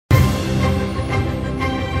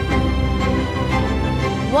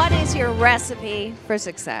What is your recipe for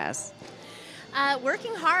success?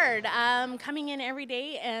 Working hard, coming in every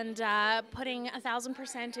day and putting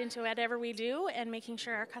 1,000% into whatever we do and making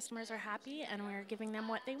sure our customers are happy and we're giving them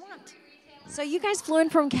what they want. So you guys flew in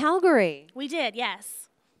from Calgary. We did, yes.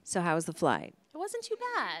 So how was the flight? It wasn't too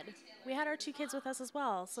bad. We had our 2 kids with us as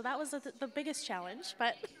well, so that was the biggest challenge,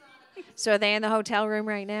 but So are they in the hotel room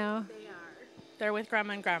right now? they are. They're with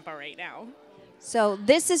Grandma and Grandpa right now. So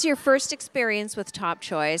this is your first experience with Top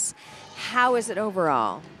Choice. How is it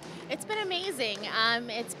overall? It's been amazing.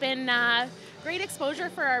 It's been great exposure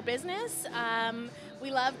for our business. We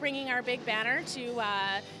love bringing our big banner to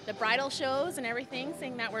the bridal shows and everything,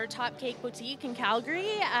 saying that we're Top Cake Boutique in Calgary.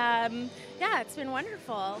 Yeah, it's been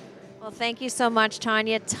wonderful. Well, thank you so much,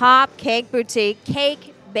 Tanya. Top Cake Boutique,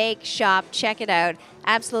 Cake Bake Shop. Check it out.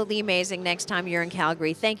 Absolutely amazing next time you're in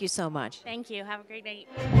Calgary. Thank you so much. Thank you. Have a great night.